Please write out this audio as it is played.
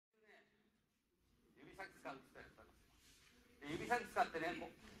使うって言ったんですよ。指先使ってね、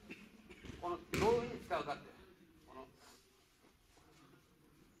このどういうふうに使うかって、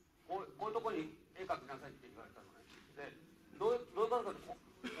こういうところに絵描きなさいって言われたのね。で、どういうことかって、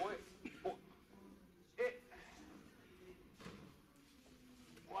こ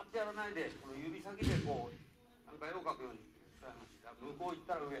うやってやらないで、この指先でこうなんか絵を描くようにした話だ。向こう行っ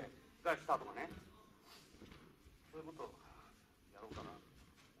たら上が下とかね、そういうことをやろうかな。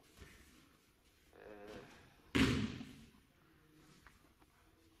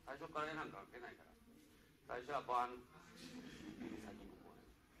最初から絵なんか描けないから、最初はバーン指先にこうね、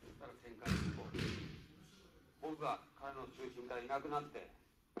そしたら展開してこう、僕が彼の中心からいなくなって、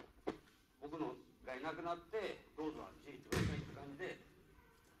僕のがいなくなって、どうぞあっち行ってくださいって感じで、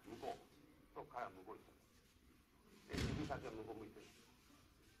向こうと彼は向こう行った。で、指先は向こう向いてる。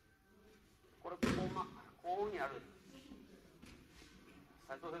これこういうふうにやる。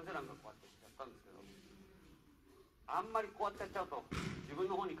斉藤先生なんかこうやってやったんですけど、あんまりこうやってやっちゃうと自分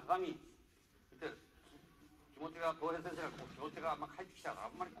の方に鏡見て気持ちが東平先生がこう気持ちが返ってきちゃう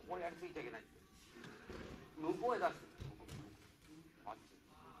から、あんまりここでやりすぎちゃいけないって、向こうへ出す。あっち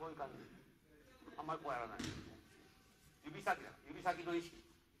こういう感じ。あんまりこうやらない。指先だ。指先の意識。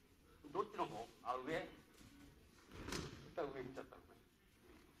どっちの方？上？そしたら上行っちゃったのね。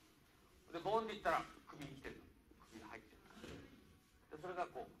でボンっていったら首に来てるの。首に入ってる。でそれが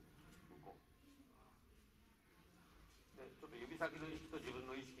こう向こう。でちょっと指先の意識と自分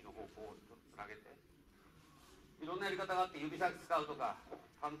の意識の方向をちょっとつなげて。いろんなやり方があって、指先使うとか、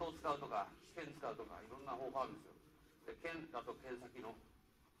担当使うとか、剣使うとか、いろんな方法あるんですよ。で剣だと剣先の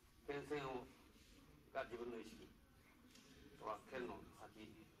剣線が自分の意識。とか剣の先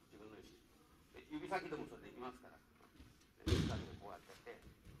自分の意識。で指先でもそれできますから。で指先でこうやってやって、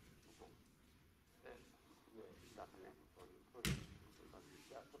こうで上下ってね、そういう感じで。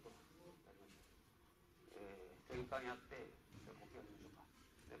じゃあちょっとやりましょう。転換やって、じゃあこっちやりましょうか。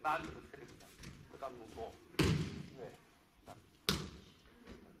でバーンとつけてください。それから向こう。上下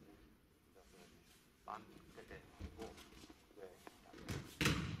バンとつけてこう上下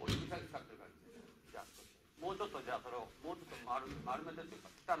こう指先使ってる感じで、じゃあもうちょっとじゃあそれをもうちょっと丸めてっていう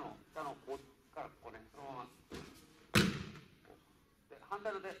か、下のこうからここね、そのままで反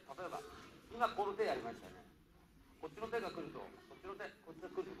対の手、例えば今この手やりましたよね。こっちの手が来るとこっちの手こっちが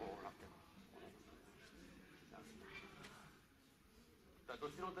来るとこうなってる。ど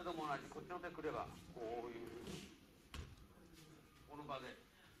っちの手でも同じ。こっちの手来ればこういうふうにこの場で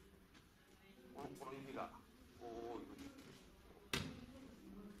この指がこういうふうに、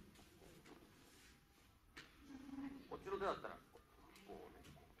こっちの手だったらこうね、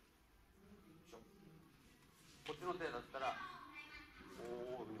こっちの手だったらこ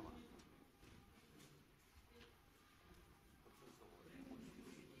ういうふうに、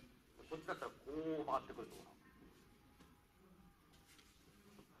こっちだったらこう回ってくるところ、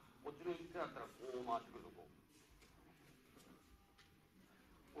こっちの手だったらこう回ってくるところ、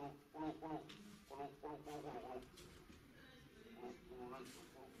なんですか、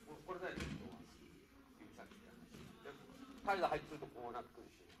これだよね、指先で。タイが入ってくるとこうなってくる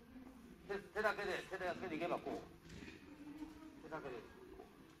し、手だけでいけばこう、手だけでい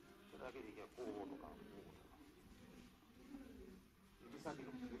けばこうとか、指先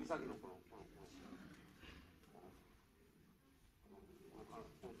のこの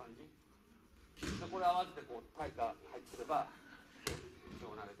感じで、これ合わせてこうタイが入ってくれば手を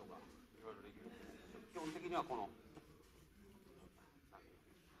投げとかいろいろできる。基本的にはこの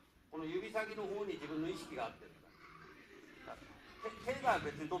指先の方に自分の意識があってるから、手が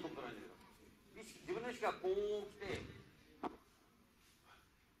別に取っとくことないんだけど、自分の意識がこう来て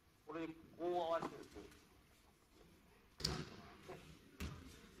これにこう合わせてるって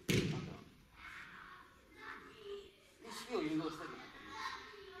いう、意識を誘導してる。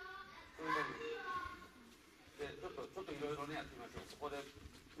そういう感じで、ちょっといろいろねやってみましょう。ここで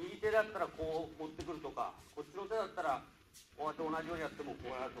右手だったらこう持ってくるとか、こっちの手だったらこうやって同じようにやっても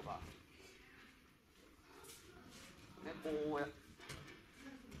こうやるとか、ね、こうやね、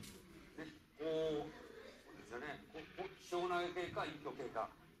こうですよね。小投げ系か一挙系か。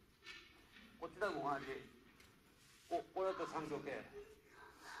こっちでも同じ。これだったら三挙系。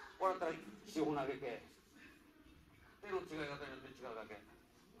これだったら四方投げ系。手の違い方によって違うだけ。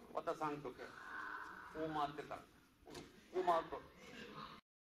また三挙系。こう回ってから。こう回ると。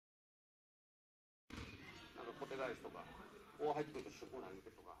なんか小手返しとか。こう入ってくると四方投げ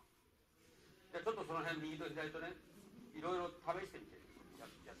てとか。じゃあちょっとその辺右と左とね、いろいろ試してみてやっ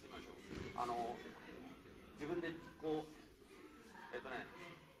てみましょう。自分でこう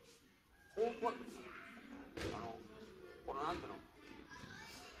方向、このなんていうの、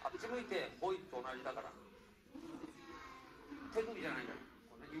あっち向いてホイと同じだから、手首じゃないんだよ、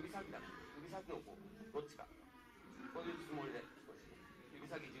これ、ね、指先だね、指先をこうどっちかそういうつもりで少し指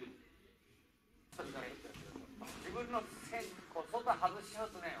先10にそれから自分の線こう外外しちゃ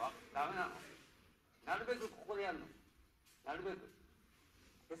うとねダメなの。なるべくここでやるの。なるべく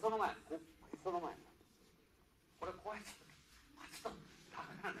へその前、へその前これこうやってちょっとダ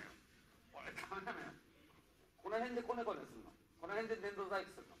メなのよ。これダメなのよ。この辺でコネコネするの。この辺で伝導細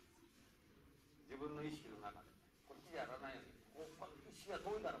工するの。自分の意識の中でこっちでやらないように。こう意識が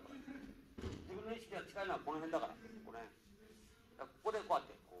遠いからこれ。自分の意識が近いのはこの辺だから。この辺。だからここでこうやっ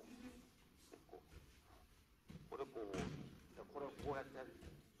てこう。これこう。これをこうやってやる。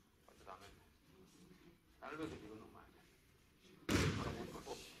これダメ。なるべく自分の前で。これも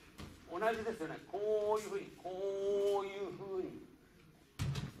同じですよね。こういうふうにこういうふうに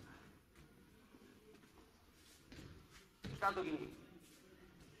来た時に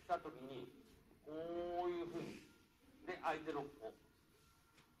こういうふうにで相手の中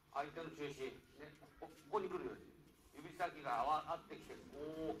心でここに来るように指先が合ってきて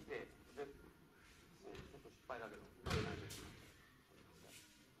こう来てでちょっと失敗だけどこう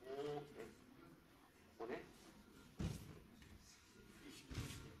来てここね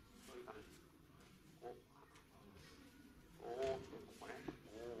そういう感じこう来てここね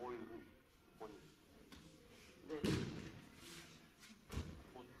こういうふうにここにで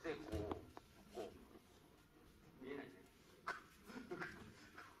持ってこう見えないね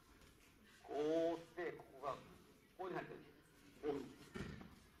こうしてここがこうに入ってるこう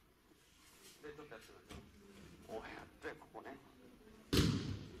でちょっとやってみましょう。こうやってここね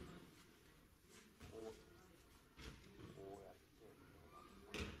こうやって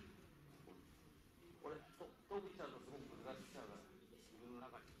これ遠く行っちゃうとすごく難しくちゃうから自分の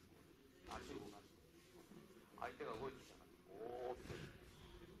中に足を動かして相手が動いてきたからこうって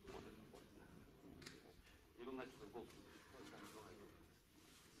自分がちょっと動くそういう感じのがいい。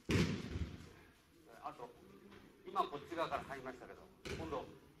あと今こっち側から入りましたけど今度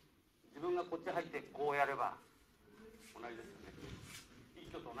自分がこっち入ってこうやれば同じですよね。一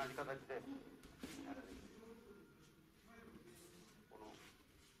緒と同じ形でやられる。こ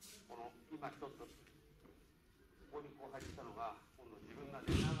の今一つここにこう入ってきたのが今度自分が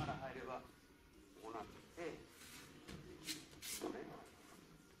寝ながら入ればこうなってこうね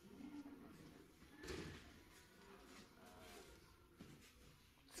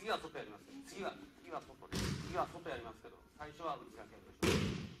次は外やりますけど次は外やりますけど最初は内だけやりましょう。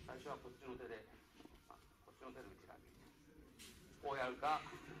最初はこっちの手でこっちの手で内だけこうやるか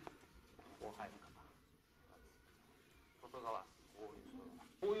こう入るか外側こ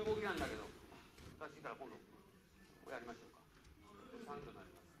ういう動きなんだけど難しいから今度こうやりましょうか。3度になり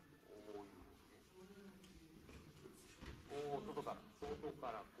ます。こういう外からこ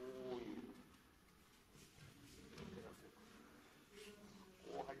ういう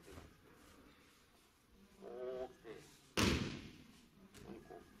こう入ってるこう来て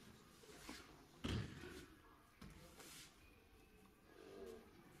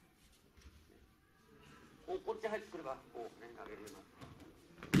こっち入ってくればこうね投げれます。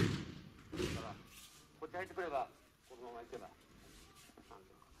だからこっち入ってくればこのままいけばなん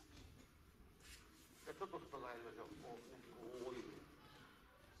ていうのかな。じゃあちょっと外側やりましょう。こうねこういう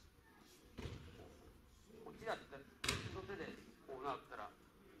こっちやって一手でこうなったら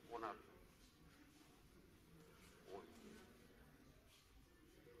こうなる。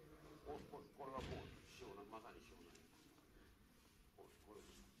これはもうまさに塩なんです。これ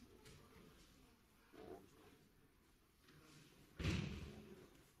じ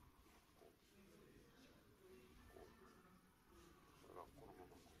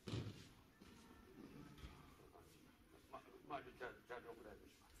ゃあ両方やり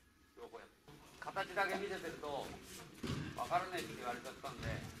ます。両方やって形だけ見せてると分からないって言われちゃったんで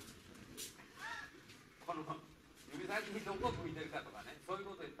この指先にどこ向いてるかとかねそうい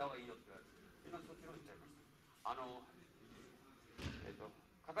うこと言った方がいいよって言われて今そっちの方言っちゃいました。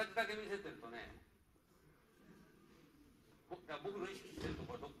形だけ見せてるとね僕の意識してると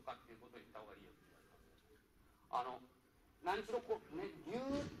ころどこかっていうことを言った方がいいよって言われたんで何しろこうねギュ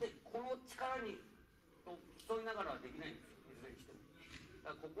ーってこの力に競いながらはできないんですよ。いずれにしても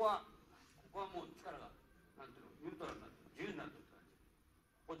だからここはもう力がなんていうのウルトラになって自由になるという感じ。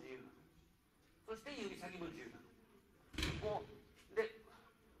ここ自由なの。そして指先も自由なの。こうで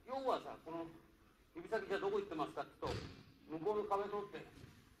要はさこの指先じゃどこ行ってますかって言うと向こうの壁通って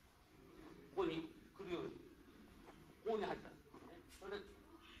ここに来るようにここに入った。それで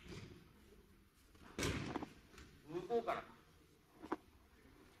向こうからこ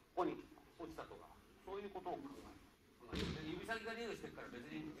こに落ちたとかそういうことを考える。指先がリードしてるから別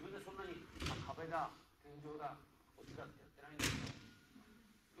に自分でそんなに壁だ天井だ落ちだってやってない。ないんですよ。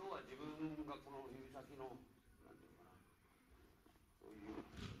要は自分がこの指先のなんていうのかな、そういう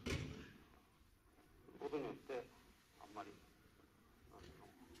ことによってあんまりなんていう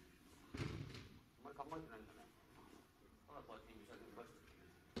の、あんまり考えてないんじゃない。ただこうやって指先を出して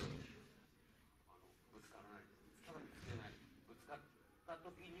ぶつからない、さらにつけない、ぶつかった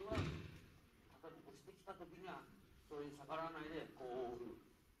時には、ただ落ちてきた時にはそれに逆らわないでこういうふうに、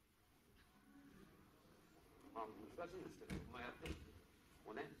まあ難しいんですけど、まあ、やって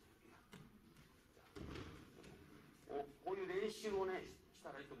こうね、こういう練習をねし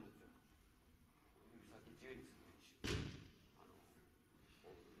たらいいと思うんですよ。指先自由にする練習、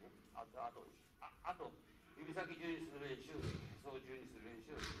こうね、あと指先自由にする練習、へそを自由にする練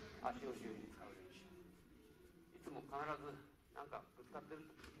習、足を自由に使う練習。いつも必ずなんかぶつかってる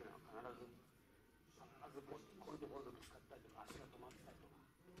時っていうのは必ずこういうところでぶつかったりとか、足が止まってたりと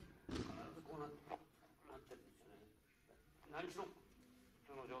か、必ずこうなってるんですよね。何しろ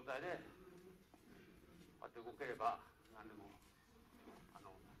その状態でこうやって動ければ何でも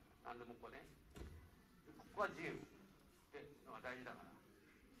こうね、ここは自由っていうのが大事だから、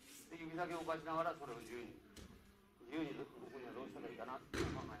で指先を動かしながらそれを自由に僕にはどうしたらいいかなって考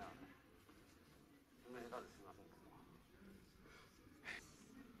えながら説明下手ですみませんけども、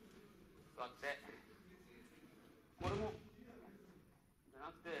座ってこれもじゃ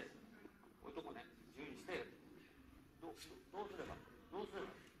なくてこういうとこね自由にして、どうすれば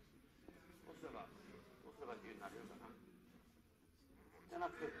自由になれるかな、じゃな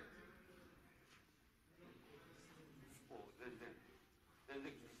くてこう全然気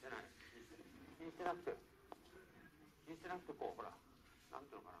にしてない、気にしてなくてこうほらなん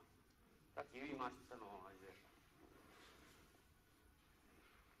ていうのかな、さっき指回してたのと同じで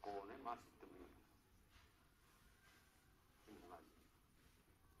こうね回していってもいい。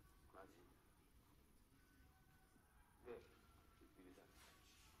同じで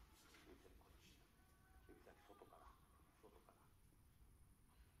指先外から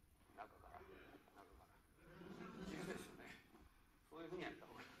中から自由ですよね。そういうふうにやった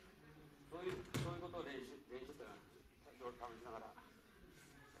方がいい。そういうことを練習っていうのはいろいろ試しながらや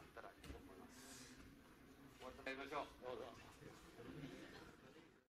ったらいいと思います。終わってやりましょう。どうぞ。